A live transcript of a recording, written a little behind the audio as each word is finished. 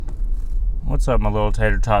What's up, my little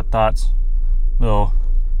tater tot thoughts? Little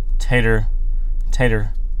tater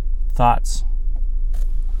thoughts.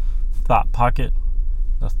 Thought pocket.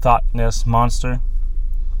 The thoughtness monster.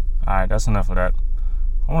 Alright, that's enough of that.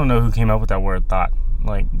 I want to know who came up with that word thought.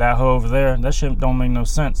 Like, that hoe over there, that shit don't make no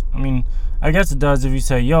sense. I mean, I guess it does if you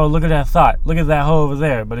say, yo, look at that thought. Look at that hoe over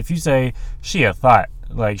there. But if you say, she a thought.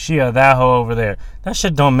 Like, she a that hoe over there. That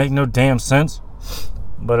shit don't make no damn sense.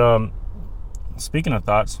 But, speaking of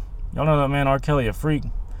thoughts, y'all know that man R. Kelly a freak.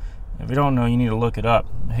 If you don't know, you need to look it up.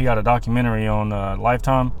 He got a documentary on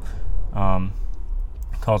Lifetime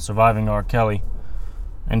called Surviving R. Kelly.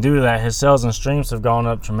 And due to that, his sales and streams have gone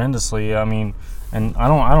up tremendously. I mean, and I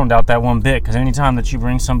don't doubt that one bit, because anytime that you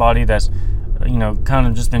bring somebody that's, kind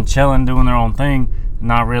of just been chilling, doing their own thing,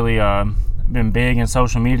 not really been big in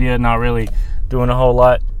social media, not really doing a whole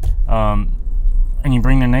lot, and you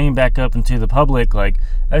bring their name back up into the public, like,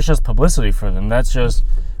 that's just publicity for them. That's just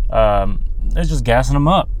it's just gassing them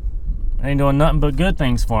up. It ain't doing nothing but good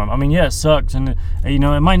things for them. I mean, yeah, it sucks, and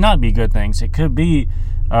it might not be good things. It could be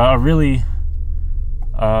a really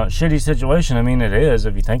shitty situation. I mean, it is,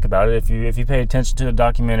 if you think about it. If you pay attention to the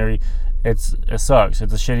documentary, it sucks.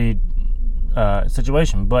 It's a shitty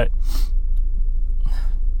situation, but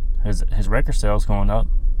his record sales going up.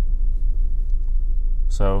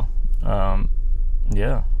 So,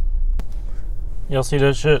 yeah. Y'all see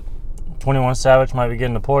this shit? 21 Savage might be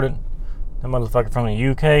getting deported. That motherfucker from the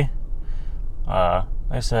UK.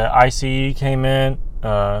 They said ICE came in.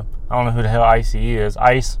 I don't know who the hell ICE is.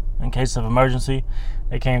 ICE, in case of emergency.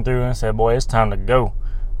 They came through and said, boy, it's time to go.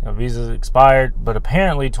 Visa's expired. But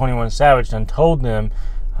apparently 21 Savage done told them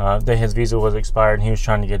that his visa was expired and he was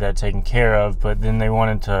trying to get that taken care of. But then they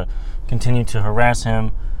wanted to continue to harass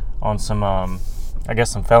him on some, I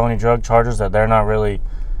guess, some felony drug charges that they're not really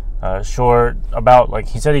sure about. Like,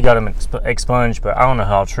 he said he got him expunged, but I don't know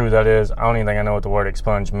how true that is. I don't even think I know what the word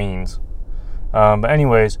expunge means. But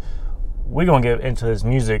anyways, we're going to get into this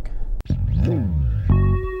music.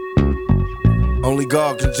 Only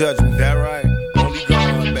God can judge me. That right? Only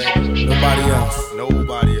God, baby. Nobody else.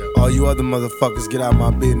 Nobody else. All you other motherfuckers, get out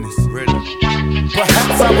my business. Really?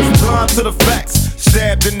 Perhaps I was blind to the facts.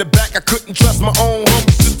 Stabbed in the back, I couldn't trust my own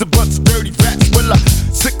homies. Just a bunch of dirty rats. Will I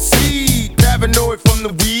succeed? Paranoid from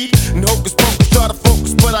the weed. And hocus pocus, try to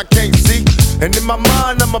focus, but I can't see. And in my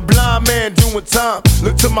mind, I'm a blind man doing time.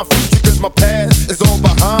 Look to my future, cause my past is all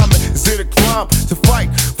behind me. Is it a crime to fight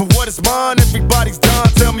for what is mine? Everybody's dying,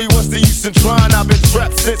 tell me what's the use in trying? I've been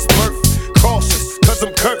trapped since birth, cautious, cause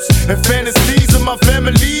I'm cursed. And fantasies of my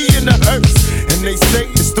family in the hearse. And they say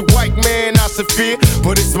it's the white man I should fear,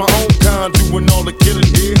 but it's my own kind doing all the killing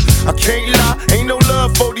here. I can't lie, ain't no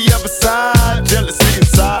love for the other side. Jealousy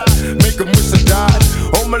inside, make them wish I died.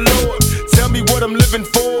 Oh my Lord, tell me what I'm living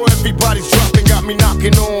for. Everybody's dropping, got me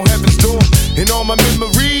knocking on heaven's door. And all my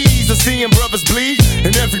memories of seeing brothers bleed.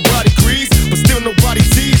 And everybody agrees, but still nobody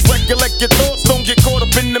sees. Recollect your thoughts, don't get caught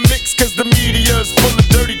up in the mix, cause the media is full of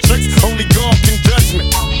dirty tricks. Only God can judge me.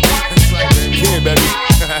 Yeah, baby.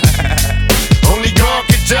 Only God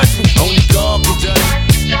can judge me. Only God can judge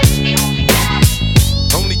me.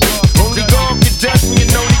 Only God can judge me,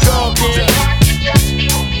 and only God can judge me.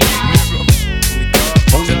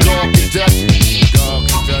 Only God can judge me.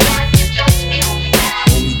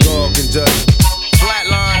 Only God can judge me.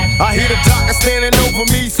 Flatline. I hear the doctor standing over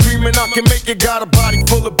me, screaming I can make it. Got a body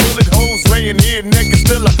full of bullet holes, laying here naked.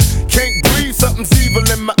 Still I can't breathe, something's evil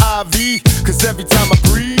in my IV. Cause every time I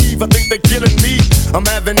breathe, I think they're killing me. I'm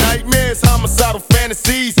having nightmares, homicidal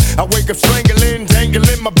fantasies. I wake up strangling,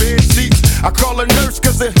 dangling my bed sheets. I call a nurse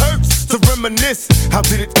cause it hurts to reminisce. How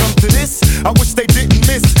did it come to this? I wish they didn't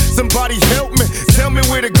miss. Somebody help me, tell me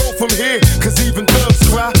where to go from here. Cause even thugs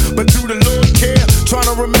cry, but do the Lord care? Trying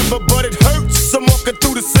to remember, but it hurts. I'm walking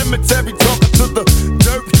through the cemetery, talking to the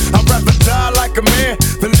dirt. I'd rather die like a man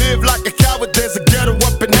than live like a coward. There's a ghetto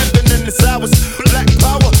up in heaven and it's ours. Black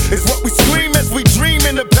power is what we scream as we dream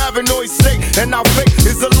in a paranoid state. And our fate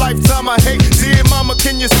is a lifetime I hate. Dear mama,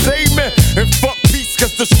 can you save me? And fuck peace,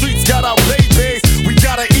 cause the streets got our babies. We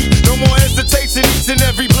gotta eat, no more hesitation. Each and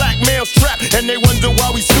every black male strapped. And they wonder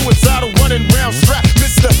why we suicidal running round strapped.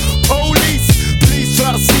 Mr. Police, please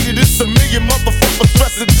try to see that it's a million motherfuckers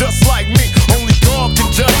dressing just like me. Only God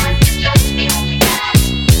can judge me.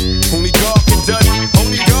 Only God can judge me.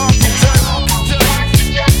 Only God can judge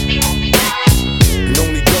me. And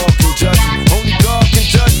only God can judge me. Only God can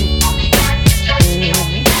judge me.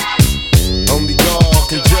 Only God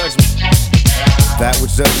can judge me. That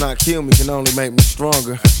which does not kill me can only make me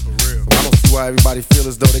stronger. I don't see why everybody feel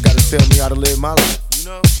as though they gotta tell me how to live my life. You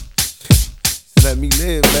know? Let me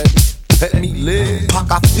live, baby. let me live.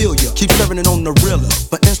 Pac, I feel ya, keep serving it on the realer.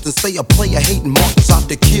 For instance, say a player hating Marcus out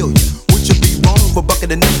to kill ya. Would you be wrong for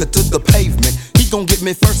bucking a nigga to the pavement? He gon' get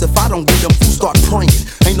me first if I don't get him, fool start praying.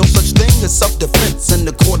 Ain't no such thing as self-defense in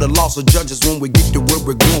the court of laws of judges. When we get to where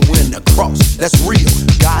we're going, we're in the cross. That's real.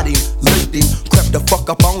 Got him, licked him, crept the fuck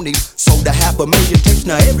up on him. Sold a 500,000 tapes,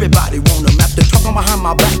 now everybody want him. After talking behind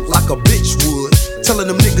my back like a bitch would. Telling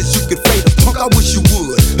them niggas you could fade us, punk, I wish you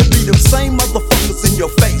would. It be them same motherfuckers in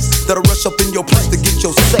your face that'll rush up in your place to get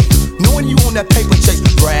your safe. Knowing you on that paper chase,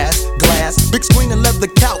 brass, glass, big screen and leather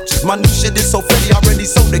couches. My new shit is so fatty, already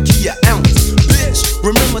sold a key an ounce. Bitch,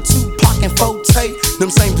 remember Tupac and Thot? Them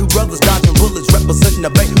same two brothers dodging bullets, representing the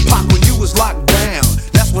bay. Pac, when you was locked down,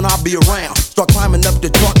 that's when I'll be around. Start climbing up the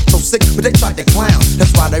chart, so sick, but they tried to clown. That's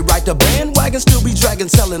why they ride the bandwagon, still be dragging,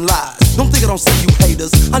 selling lies. Don't think I don't see you haters,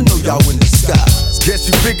 I know y'all in disguise. Guess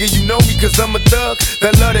you figure you know me cause I'm a thug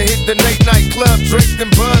that love to hit the late night club, drink and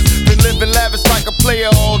buzz. Been living lavish like a player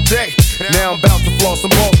all day. Now I'm about to floss some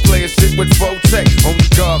ball player shit with Forte. Only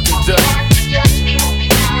God can judge me.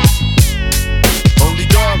 Only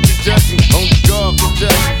God can judge me. Only God can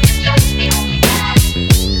judge me.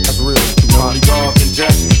 That's real. Only God can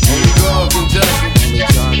judge me. Only God can judge me.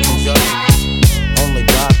 Only God can judge me. Only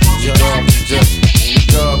God can Only God can judge me. Only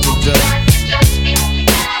God can judge me.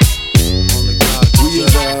 Only God can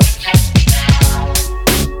judge me.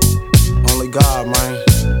 Only God, man.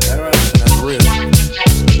 That's real.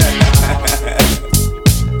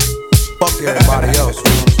 Fuck everybody else.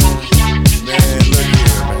 Man, look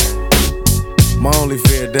here, man. My only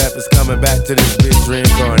fear of death is coming back to this bitch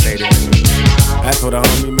reincarnated. That's what the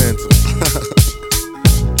homie meant to.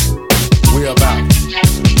 We about.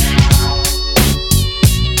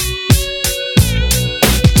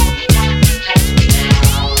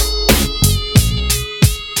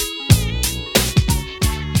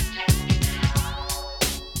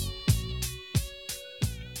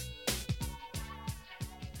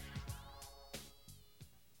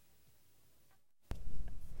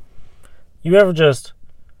 You ever just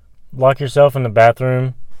lock yourself in the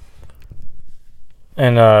bathroom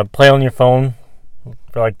and play on your phone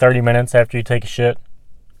for like 30 minutes after you take a shit?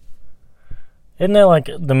 Isn't that like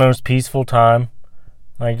the most peaceful time?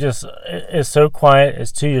 Like, just, it's so quiet,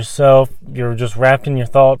 it's to yourself, you're just wrapped in your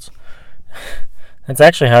thoughts. That's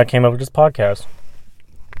actually how I came up with this podcast.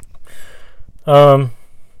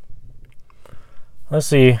 Let's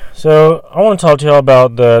see. So I want to talk to y'all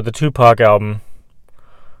about the Tupac album.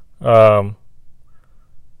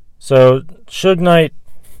 So Suge Knight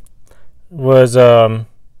was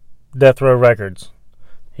Death Row Records.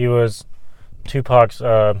 He was Tupac's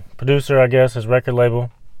producer, I guess, his record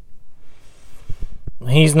label.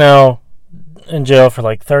 He's now in jail for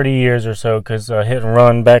like 30 years or so because hit and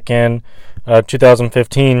run back in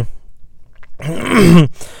 2015.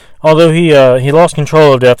 Although he lost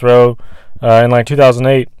control of Death Row in like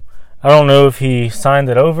 2008. I don't know if he signed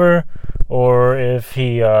it over or if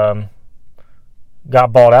he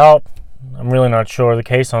got bought out. I'm really not sure of the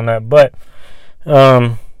case on that. But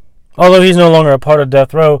although he's no longer a part of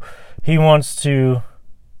Death Row, he wants to...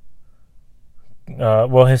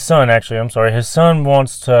 his son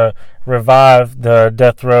wants to revive the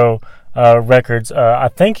Death Row records. I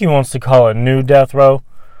think he wants to call it New Death Row.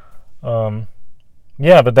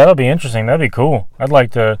 Yeah, but that'll be interesting. That'd be cool. I'd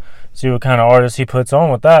like to see what kind of artists he puts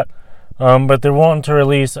on with that. But they're wanting to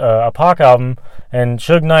release a Pac album, and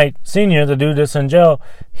Suge Knight Sr., the dude that's in jail,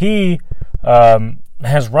 he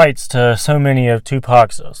has rights to so many of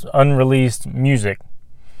Tupac's unreleased music.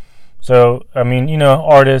 So, I mean, you know,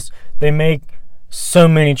 artists, they make so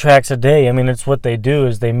many tracks a day. I mean, it's what they do,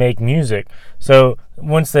 is they make music. So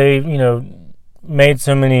once they, you know, made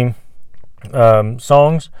so many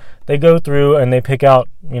songs, they go through and they pick out,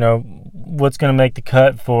 you know, what's going to make the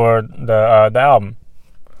cut for the album.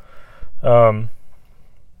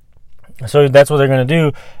 So that's what they're going to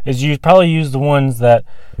do, is probably use the ones that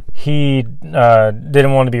he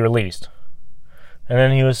didn't want to be released. And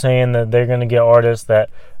then he was saying that they're going to get artists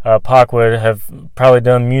that Pac would have probably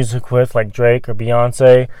done music with, like Drake or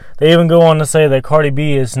Beyonce. They even go on to say that Cardi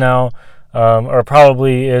B is now, or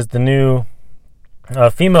probably is the new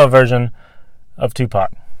female version of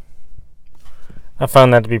Tupac. I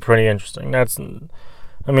found that to be pretty interesting. I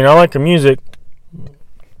like her music.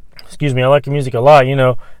 Excuse me, I like her music a lot. You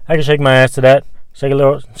know, I can shake my ass to that. Shake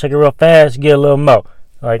it real fast, get a little more.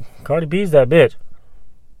 Like, Cardi B's that bitch.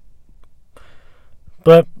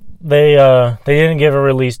 But they didn't give a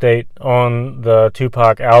release date on the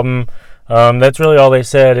Tupac album. That's really all they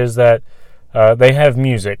said, is that they have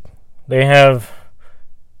music. They have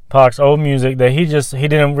Pac's old music that he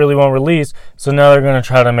didn't really want released, so now they're gonna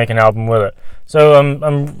try to make an album with it. So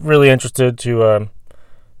I'm really interested to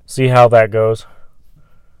see how that goes,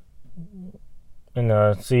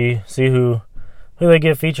 and see who they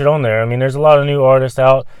get featured on there. I mean, there's a lot of new artists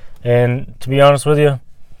out, and to be honest with you,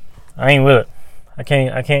 I ain't with it. I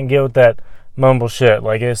can't get with that mumble shit.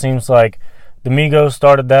 Like, it seems like the Migos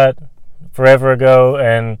started that forever ago,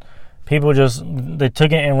 and people they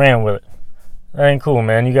took it and ran with it. That ain't cool,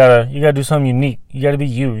 man. You gotta do something unique. You gotta be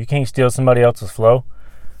you. You can't steal somebody else's flow.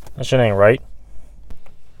 That shit ain't right.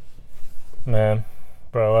 Man,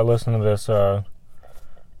 bro, I listened to this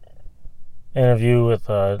interview with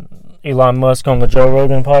Elon Musk on the Joe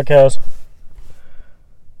Rogan podcast,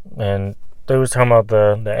 and they was talking about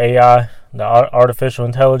the AI, the artificial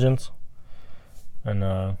intelligence, and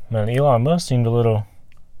man, Elon Musk seemed a little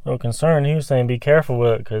concerned. He was saying be careful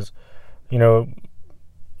with it because, you know,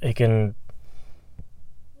 it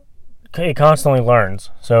constantly learns,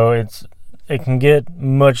 so it can get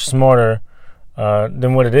much smarter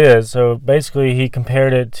than what it is. So basically, he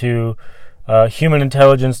compared it to human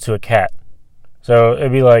intelligence to a cat. So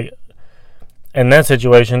it'd be like, in that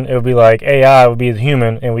situation, it would be like AI would be the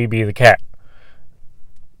human and we'd be the cat.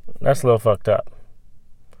 That's a little fucked up.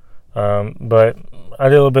 But I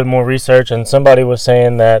did a little bit more research, and somebody was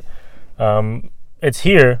saying that it's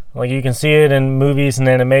here. Like, you can see it in movies and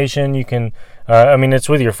animation. You can, I mean, it's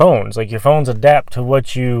with your phones. Like, your phones adapt to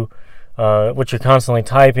what you're constantly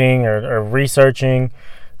typing or researching.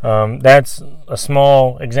 That's a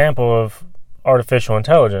small example of artificial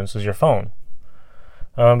intelligence, is your phone.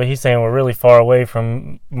 But he's saying we're really far away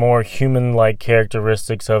from more human-like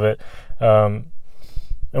characteristics of it. And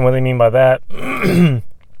what they mean by that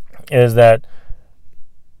is that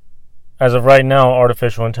as of right now,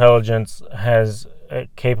 artificial intelligence has a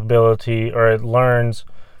capability, or it learns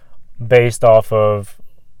based off of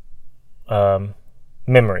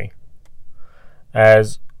memory.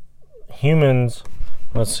 As humans,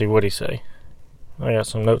 let's see, what'd he say? I got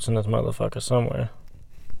some notes in this motherfucker somewhere.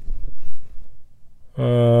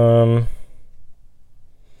 The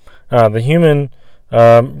human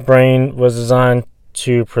brain was designed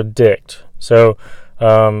to predict. So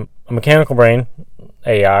a mechanical brain,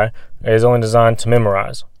 AI, is only designed to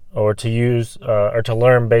memorize, or to use, or to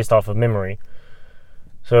learn based off of memory.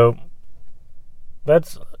 So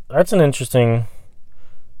that's an interesting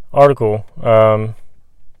article.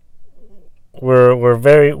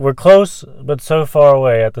 We're close, but so far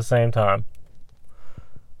away at the same time.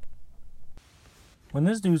 When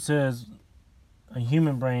this dude says a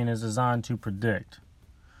human brain is designed to predict,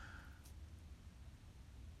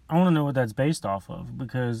 I want to know what that's based off of,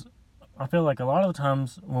 because I feel like a lot of the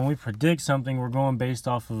times when we predict something, we're going based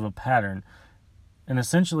off of a pattern. And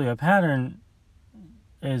essentially a pattern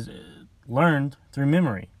is learned through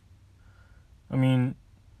memory. I mean,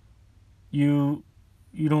 you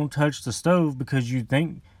don't touch the stove because you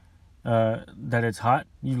think that it's hot.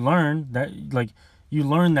 You learn that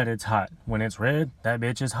it's hot. When it's red, that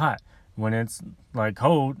bitch is hot. When it's like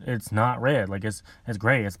cold, it's not red. Like, it's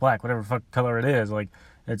gray, it's black, whatever fuck color it is. Like,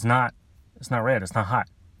 it's not red, it's not hot,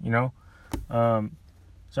 you know?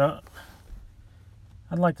 So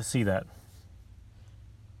I'd like to see that.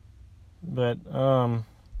 But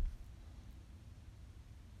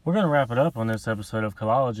we're gonna wrap it up on this episode of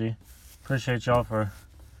Kyleology. Appreciate y'all for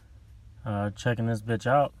checking this bitch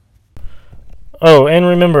out. Oh, and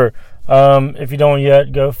remember, if you don't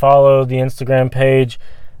yet, go follow the Instagram page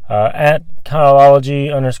at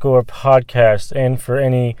Kyleology_podcast. And for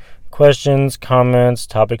any questions, comments,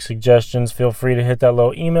 topic suggestions, feel free to hit that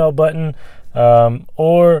little email button,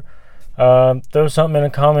 or throw something in the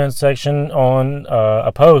comment section on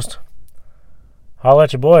a post. Holla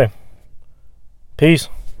at your boy. Peace.